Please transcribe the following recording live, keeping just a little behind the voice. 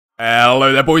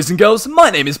Hello there boys and girls,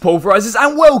 my name is Pulverises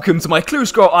and welcome to my Clue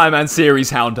Scroll Ironman series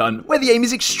Hound Hunt, where the aim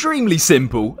is extremely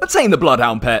simple: attain the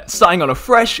bloodhound pet, starting on a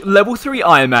fresh level 3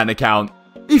 Ironman account.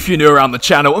 If you're new around the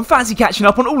channel and fancy catching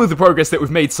up on all of the progress that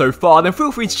we've made so far, then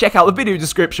feel free to check out the video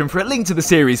description for a link to the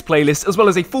series playlist as well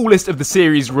as a full list of the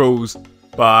series rules.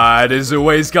 But as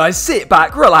always guys, sit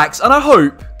back, relax, and I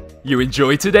hope you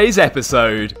enjoy today's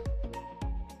episode.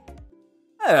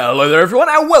 Hello there everyone,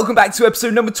 and welcome back to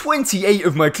episode number 28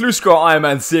 of my Clue Scroll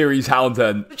Ironman series Hound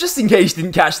Hunt. Just in case you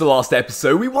didn't catch the last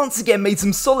episode, we once again made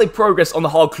some solid progress on the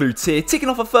hard clue tier, ticking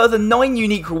off a further 9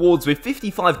 unique rewards with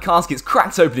 55 caskets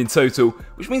cracked open in total,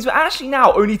 which means we're actually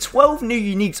now only 12 new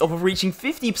uniques off of reaching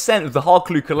 50% of the hard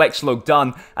clue collection log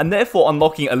done, and therefore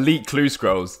unlocking elite clue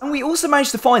scrolls. And we also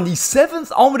managed to find the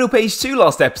 7th Armadillo page 2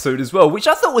 last episode as well, which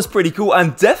I thought was pretty cool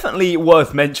and definitely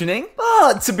worth mentioning.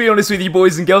 But to be honest with you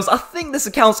boys and girls, I think this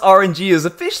account's RNG has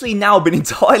officially now been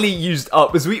entirely used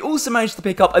up, as we also managed to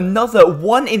pick up another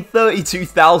 1 in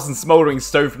 32,000 smouldering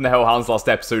stone from the Hellhounds last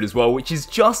episode as well, which is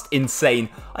just insane.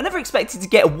 I never expected to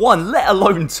get 1, let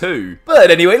alone 2. But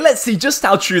anyway, let's see just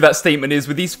how true that statement is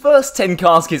with these first 10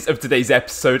 caskets of today's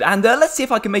episode, and let's see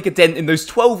if I can make a dent in those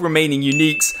 12 remaining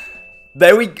uniques.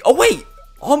 There we go. Oh wait!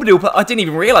 Armadillo, I didn't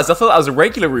even realise, I thought that was a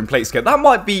regular rune plate skirt. That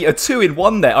might be a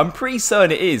 2-in-1 there, I'm pretty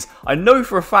certain it is. I know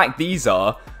for a fact these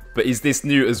are, but is this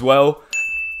new as well?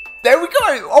 There we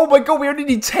go! Oh my god, we only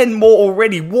need 10 more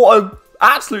already. What a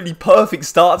absolutely perfect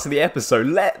start to the episode.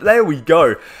 There we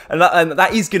go. And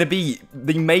that is going to be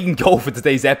the main goal for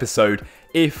today's episode,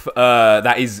 if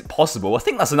that is possible. I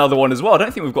think that's another one as well. I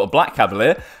don't think we've got a Black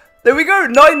Cavalier. There we go,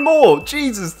 9 more!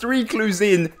 Jesus, 3 clues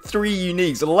in, 3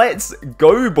 uniques. Let's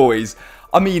go, boys.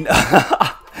 I mean,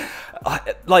 I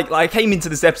came into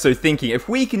this episode thinking if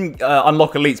we can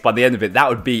unlock elites by the end of it, that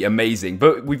would be amazing.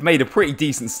 But we've made a pretty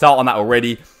decent start on that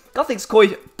already. Gothic's Koi,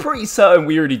 pretty certain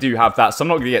we already do have that, so I'm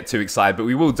not going to get too excited, but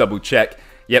we will double check.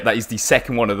 Yep, that is the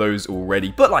second one of those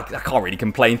already. But I can't really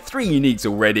complain. 3 uniques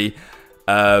already.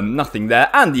 Nothing there.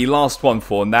 And the last one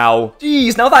for now.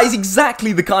 Jeez, now that is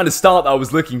exactly the kind of start that I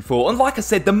was looking for. And like I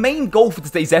said, the main goal for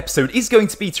today's episode is going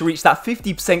to be to reach that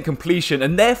 50% completion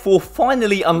and therefore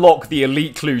finally unlock the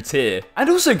elite clue tier. And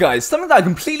also guys, something that I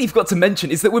completely forgot to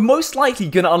mention is that we're most likely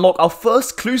going to unlock our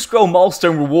first clue scroll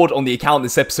milestone reward on the account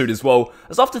this episode as well.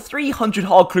 As after 300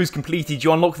 hard clues completed,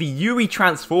 you unlock the Yuri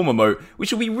Transformer mode,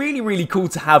 which will be really cool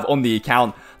to have on the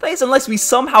account. That is unless we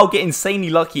somehow get insanely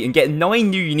lucky and get 9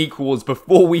 new unique rewards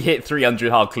before we hit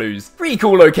 300 hard clues. Pretty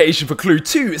cool location for clue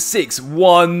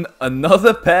 261.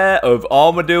 Another pair of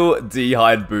Armadillo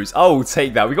D-hide boots. I will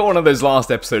take that. We got one of those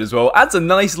last episode as well. Adds a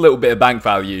nice little bit of bank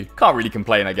value. Can't really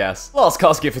complain, I guess. Last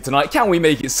casket for tonight. Can we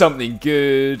make it something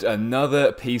good?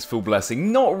 Another peaceful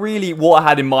blessing. Not really what I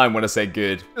had in mind when I said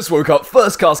good. Just woke up.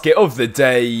 First casket of the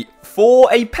day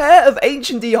for a pair of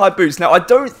ancient D-hide boots. Now, I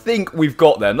don't think we've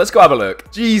got them. Let's go have a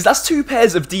look. Jeez, that's 2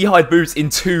 pairs of D-hide boots in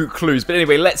 2 clues. But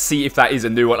anyway, let's see if that is a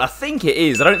new one. I think it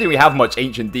is. I don't think we have much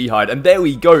ancient D-hide. And there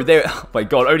we go. There. Oh my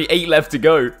god, only 8 left to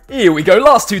go. Here we go.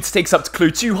 Last 2 to take us up to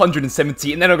clue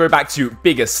 270. And then I'll go back to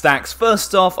bigger stacks.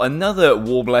 First off, another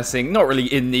war blessing. Not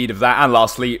really in need of that. And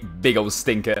lastly, big old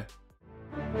stinker.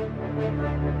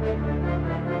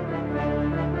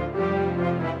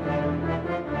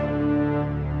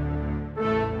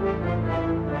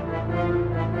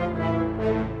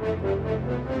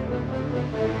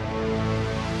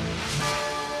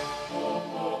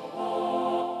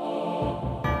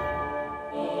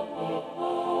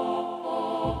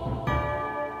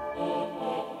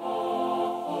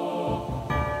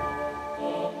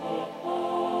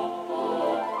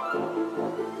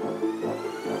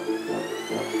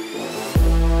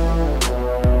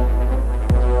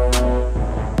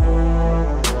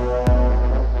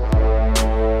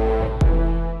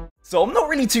 So I'm not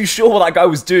really too sure what that guy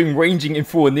was doing ranging in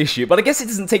full initiate, but I guess it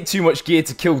doesn't take too much gear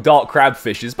to kill dark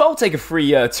crabfishes, but I'll take a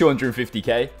free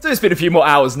 250k. So it's been a few more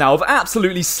hours now of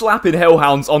absolutely slapping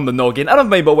hellhounds on the noggin, and I've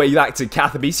made my way back to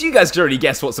Catherby, so you guys can already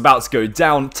guess what's about to go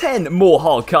down. 10 more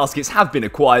hard caskets have been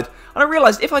acquired, and I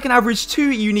realised if I can average 2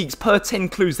 uniques per 10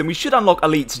 clues, then we should unlock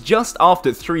elites just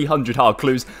after 300 hard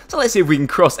clues. So let's see if we can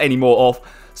cross any more off.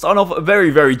 Starting off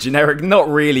very generic, not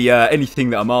really anything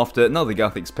that I'm after. Another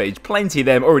Gothic's page, plenty of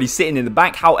them already sitting in the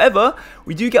back. However,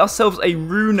 we do get ourselves a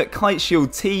Rune Kite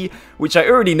Shield T, which I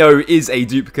already know is a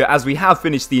duplicate, as we have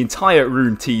finished the entire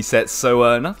Rune T set,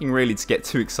 so nothing really to get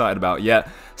too excited about yet.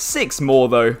 6 more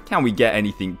though, can we get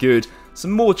anything good?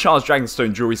 Some more Charged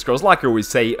Dragonstone Jewelry Scrolls, like I always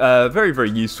say, very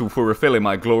useful for refilling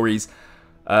my glories.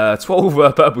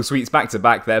 12 purple sweets back to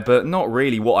back there, but not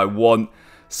really what I want.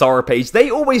 Sara page. They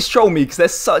always troll me because they're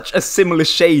such a similar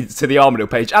shade to the Armadillo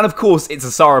page. And of course, it's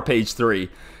a Sara page 3.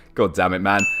 God damn it,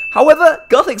 man. However,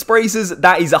 Guthix Braces,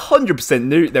 that is 100%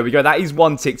 new. There we go, that is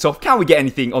one ticked off. Can we get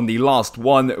anything on the last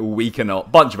one? We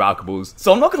cannot. Bunch of alkaballs.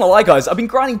 So I'm not gonna lie, guys, I've been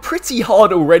grinding pretty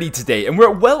hard already today, and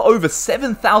we're at well over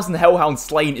 7,000 Hellhounds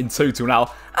slain in total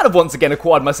now. And I've once again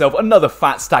acquired myself another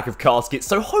fat stack of caskets,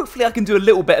 so hopefully I can do a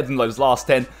little better than those last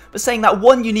 10. But saying that,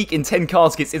 1 unique in 10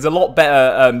 caskets is a lot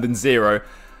better than 0.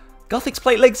 Guthix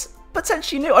plate legs?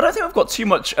 Potentially new. I don't think I've got too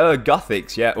much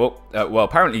Guthix yet. Well,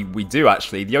 apparently we do,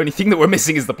 actually. The only thing that we're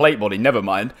missing is the plate body. Never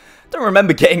mind. Don't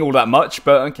remember getting all that much,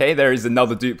 but okay, there is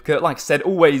another duplicate. Like I said,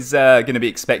 always going to be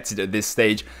expected at this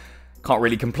stage. Can't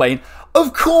really complain.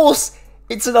 Of course,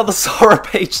 it's another Sara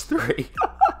page 3.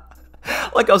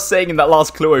 Like I was saying in that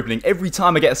last clue opening, every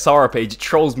time I get a Sara page, it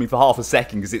trolls me for half a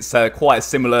second because it's quite a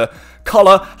similar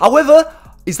colour. However,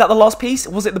 is that the last piece?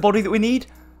 Was it the body that we need?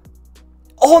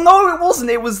 Oh no, it wasn't.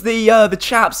 It was the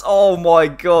chaps. Oh my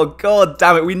god. God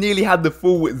damn it. We nearly had the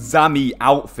full Zami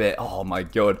outfit. Oh my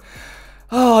god.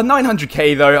 Oh,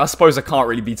 900k though. I suppose I can't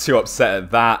really be too upset at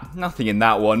that. Nothing in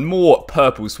that one. More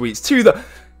purple sweets to the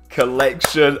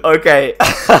collection. Okay.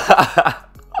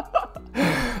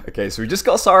 Okay, so we just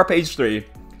got Sara page 3.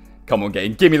 Come on,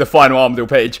 game. Give me the final Armadillo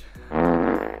page.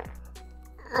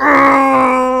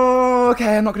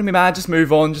 Okay, I'm not going to be mad. Just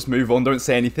move on. Just move on. Don't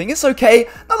say anything. It's okay.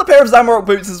 Another pair of Zamorak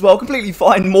boots as well. Completely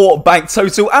fine. More bank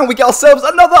total. And we get ourselves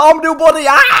another Armadillo body.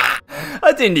 Ah!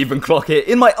 I didn't even clock it.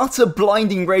 In my utter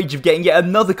blinding rage of getting yet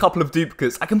another couple of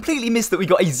duplicates, I completely missed that we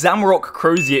got a Zamorak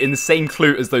Crozier in the same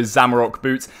clue as those Zamorak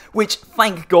boots, which,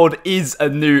 thank God, is a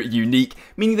new unique,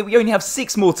 meaning that we only have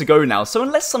 6 more to go now. So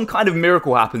unless some kind of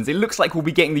miracle happens, it looks like we'll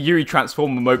be getting the Yuri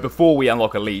Transformer mode before we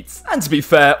unlock elites. And to be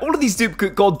fair, all of these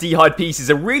duplicate God D-Hide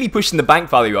pieces are really pushing the bank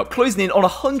value up, closing in on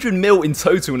 100 mil in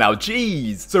total now.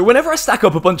 Jeez. So whenever I stack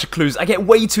up a bunch of clues, I get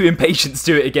way too impatient to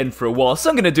do it again for a while, so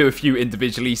I'm going to do a few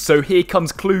individually. So here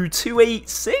comes clue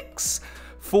 286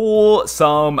 for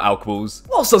some alkaballs.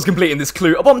 Whilst I was completing this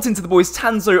clue, I bumped into the boys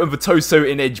Tanzo and Vitoso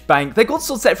in Edge Bank. Their God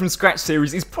Sword set from scratch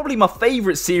series is probably my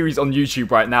favourite series on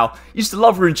YouTube right now. Used to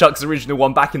love RuneScape's original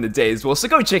one back in the day as well, so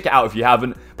go check it out if you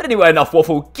haven't. But anyway, enough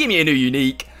waffle, give me a new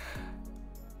unique.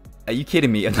 Are you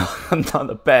kidding me?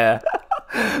 Another pair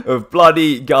of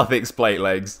bloody Guthix plate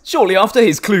legs. Shortly after,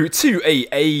 his clue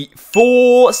 288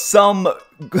 for some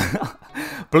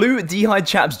Blue D-Hide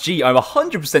Chaps G. I'm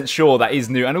 100% sure that is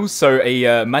new, and also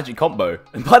a magic combo.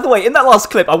 And by the way, in that last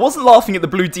clip, I wasn't laughing at the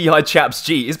Blue D-Hide Chaps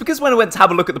G. It's because when I went to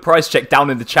have a look at the price check down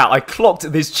in the chat, I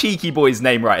clocked this cheeky boy's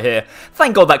name right here.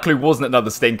 Thank God that clue wasn't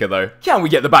another stinker, though. Can we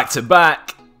get the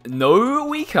back-to-back? No,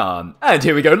 we can't. And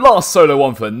here we go, last solo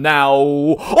one for now.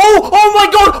 Oh my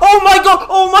god, oh my god,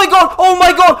 oh my god, oh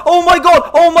my god, oh my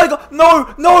god, oh my god,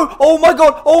 no, oh my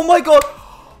god, oh my god,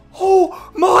 oh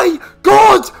my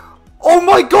god, oh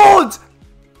my god,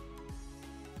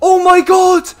 oh my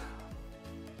god,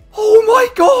 oh my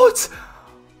god,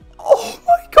 oh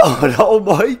my god, oh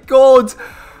my god,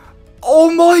 oh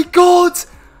my god,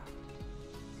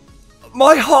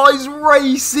 my heart is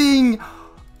racing.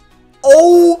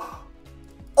 Oh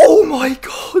my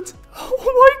god,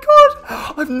 oh my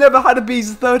god, I've never had a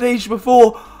beast of 3rd age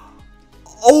before.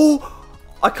 Oh,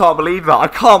 I can't believe that, I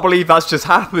can't believe that's just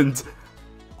happened.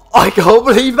 I can't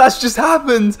believe that's just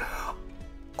happened.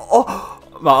 Oh,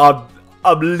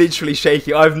 I'm literally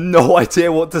shaking, I have no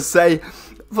idea what to say.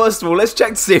 First of all, let's check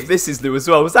to see if this is new as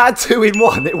well. Was that a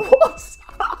 2-in-1? It was.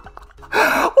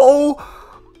 Oh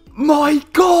my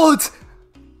god.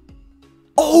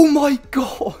 Oh my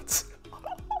god.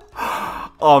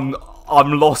 I'm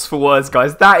lost for words,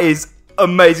 guys. That is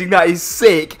amazing. That is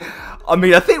sick. I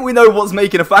mean, I think we know what's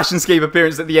making a FashionScape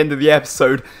appearance at the end of the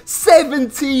episode.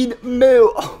 17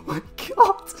 mil. Oh my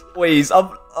god. Please,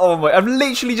 I've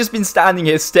literally just been standing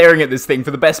here staring at this thing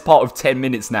for the best part of 10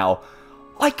 minutes now.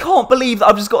 I can't believe that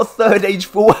I've just got a 3rd age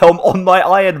full helm on my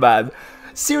Ironman.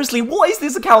 Seriously, what is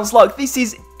this account's luck? This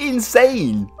is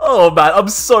insane. Oh man, I'm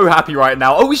so happy right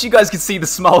now. I wish you guys could see the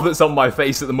smile that's on my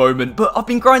face at the moment, but I've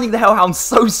been grinding the Hellhound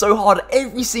so hard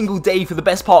every single day for the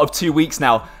best part of 2 weeks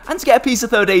now, and to get a piece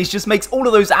of 3rd age just makes all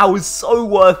of those hours so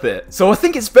worth it. So I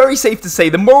think it's very safe to say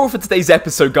the moral for today's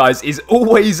episode, guys, is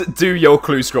always do your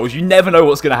clue scrolls. You never know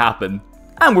what's going to happen.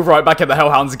 And we're right back at the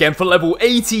Hellhounds again for level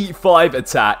 85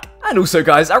 attack. And also,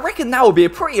 guys, I reckon now would be a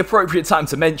pretty appropriate time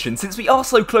to mention, since we are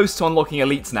so close to unlocking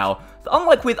elites now,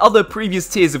 Unlike with other previous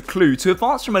tiers of clue, to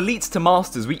advance from elites to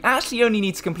masters, we actually only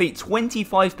need to complete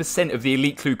 25% of the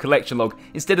elite clue collection log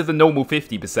instead of the normal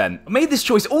 50%. I made this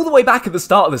choice all the way back at the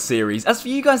start of the series, as for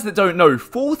you guys that don't know,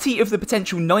 40 of the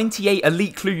potential 98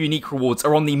 elite clue unique rewards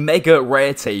are on the mega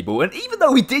rare table, and even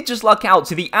though we did just luck out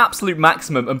to the absolute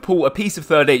maximum and pull a piece of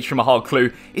 3rd H from a hard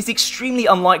clue, it's extremely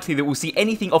unlikely that we'll see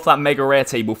anything off that mega rare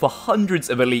table for hundreds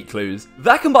of elite clues.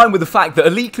 That combined with the fact that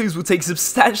elite clues will take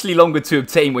substantially longer to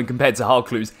obtain when compared to hard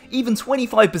clues, even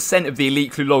 25% of the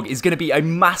elite clue log is going to be a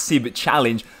massive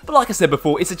challenge, but like I said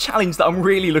before, it's a challenge that I'm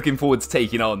really looking forward to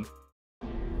taking on.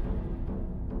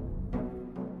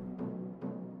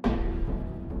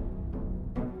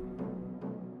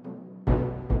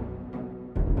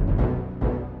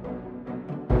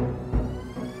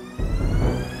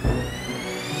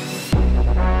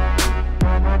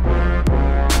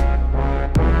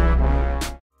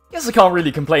 I can't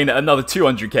really complain at another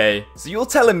 200k. So you're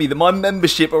telling me that my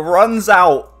membership runs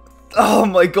out? Oh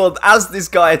my god, as this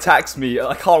guy attacks me,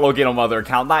 I can't log in on my other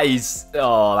account. That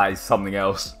is something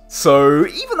else. So,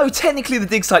 even though technically the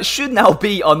dig site should now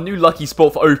be our new lucky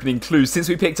spot for opening clues since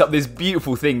we picked up this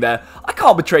beautiful thing there, I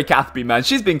can't betray Cathby, man.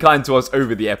 She's been kind to us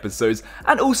over the episodes,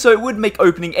 and also it would make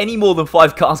opening any more than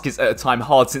 5 caskets at a time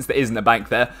hard since there isn't a bank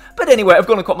there. But anyway, I've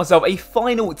gone and got myself a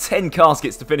final 10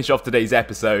 caskets to finish off today's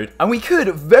episode. And we could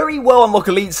very well unlock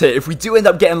elites here if we do end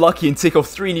up getting lucky and tick off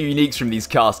 3 new uniques from these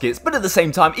caskets, but at the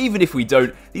same time, even if we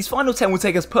don't, these final 10 will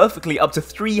take us perfectly up to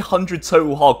 300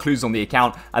 total hard clues on the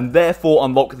account, and therefore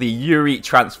unlock the Yuri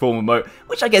Transformer mode,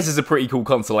 which I guess is a pretty cool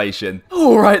consolation.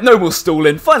 Alright, no more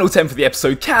stalling. Final 10 for the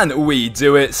episode. Can we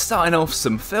do it? Starting off,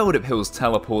 some Filled Up Hills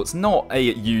teleports. Not a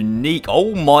unique.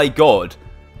 Oh my god.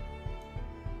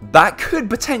 That could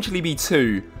potentially be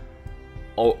 2.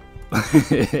 Oh.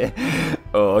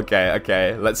 Oh,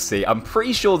 okay. Let's see. I'm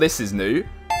pretty sure this is new.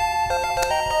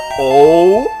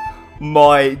 Oh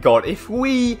my god. If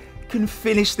we can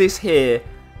finish this here,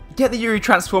 get the Yuri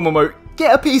Transformer mode,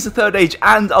 get a piece of 3rd Age,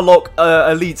 and unlock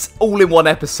elites all in one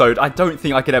episode, I don't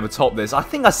think I could ever top this. I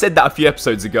think I said that a few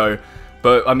episodes ago,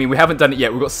 but I mean, we haven't done it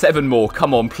yet. We've got 7 more.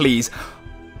 Come on, please.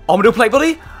 Armadillo Plate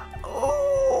Body?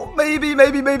 Oh, maybe.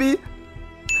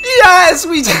 Yes,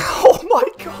 we did. Oh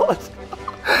my god.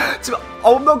 So,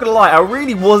 I'm not gonna lie, I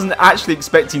really wasn't actually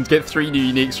expecting to get 3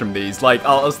 new uniques from these. Like,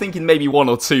 I was thinking maybe 1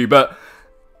 or 2, but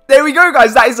there we go,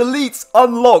 guys. That is elites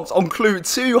unlocked on clue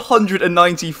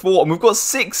 294, and we've got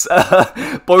 6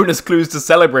 bonus clues to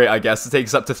celebrate, I guess, to take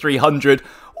us up to 300.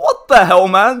 What the hell,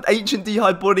 man? Ancient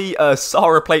D'hide Body,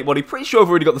 Sara Plate Body. Pretty sure I've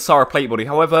already got the Sara Plate Body.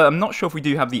 However, I'm not sure if we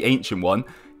do have the Ancient one.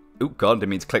 Oh, God,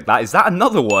 didn't mean to click that. Is that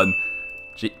another one?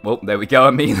 Gee, well, there we go.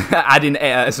 I mean, adding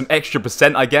some extra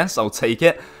percent, I guess. I'll take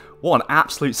it. What an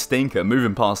absolute stinker.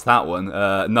 Moving past that one.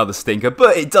 Another stinker,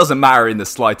 but it doesn't matter in the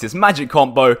slightest. Magic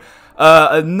combo.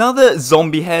 Another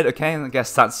zombie head. Okay, I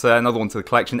guess that's another one to the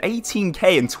collection.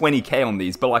 18k and 20k on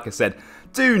these, but like I said,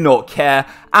 do not care.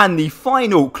 And the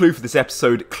final clue for this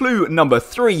episode, clue number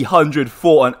 300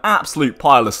 for an absolute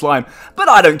pile of slime, but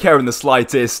I don't care in the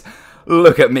slightest.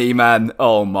 Look at me, man.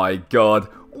 Oh my god.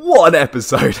 What an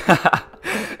episode.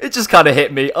 It just kind of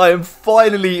hit me. I am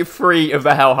finally free of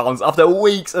the Hellhounds after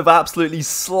weeks of absolutely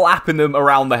slapping them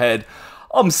around the head.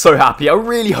 I'm so happy. I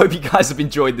really hope you guys have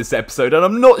enjoyed this episode, and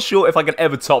I'm not sure if I can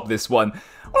ever top this one.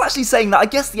 Well, actually saying that, I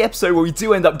guess the episode where we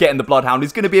do end up getting the Bloodhound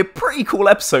is going to be a pretty cool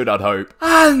episode, I'd hope.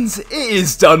 And it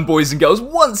is done, boys and girls.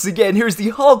 Once again, here is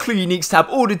the Hard Clue Uniques tab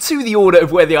ordered to the order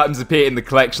of where the items appear in the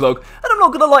collection log. And I'm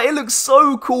not going to lie, it looks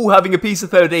so cool having a piece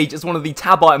of 3rd Age as one of the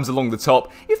tab items along the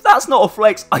top. If that's not a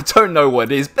flex, I don't know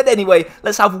what is. But anyway,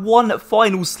 let's have one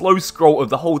final slow scroll of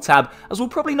the whole tab, as we'll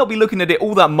probably not be looking at it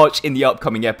all that much in the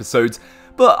upcoming episodes.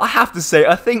 But I have to say,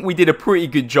 I think we did a pretty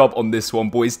good job on this one,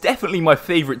 boys. Definitely my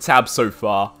favourite tab so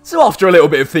far. So after a little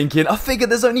bit of thinking, I figured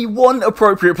there's only one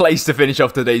appropriate place to finish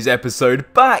off today's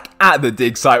episode, back at the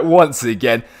dig site once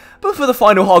again. But for the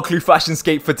final hard clue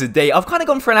fashionscape for today, I've kind of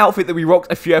gone for an outfit that we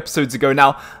rocked a few episodes ago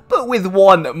now, but with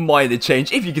one minor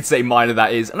change, if you could say minor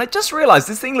that is. And I just realised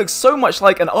this thing looks so much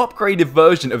like an upgraded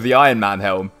version of the Ironman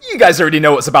helm. You guys already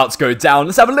know what's about to go down.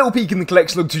 Let's have a little peek in the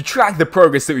collection log to track the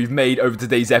progress that we've made over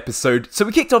today's episode. So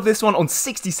we kicked off this one on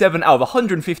 67 out of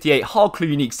 158 hard clue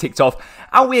uniques ticked off,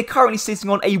 and we are currently sitting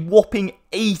on a whopping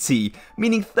 80,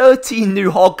 meaning 13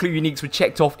 new hard clue uniques were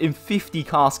checked off in 50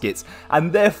 caskets,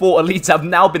 and therefore elites have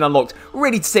now been unlocked,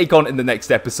 ready to take on in the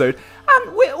next episode.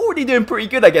 And we're already doing pretty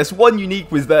good, I guess. 1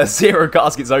 unique with 0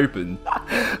 caskets open.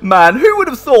 Man, who would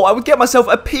have thought I would get myself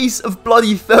a piece of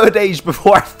bloody 3rd age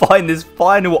before I find this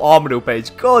final Armadillo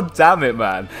page? God damn it,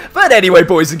 man. But anyway,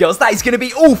 boys and girls, that is going to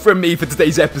be all from me for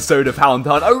today's episode of Hound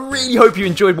Hunt. I really hope you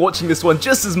enjoyed watching this one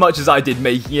just as much as I did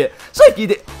making it. So if you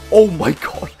did... Oh my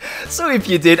god. So if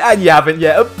you did and you haven't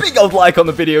yet, a big old like on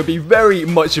the video would be very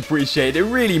much appreciated. It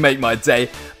really make my day.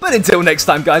 But until next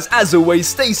time, guys, as always,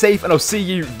 stay safe and I'll see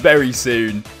you very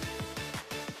soon.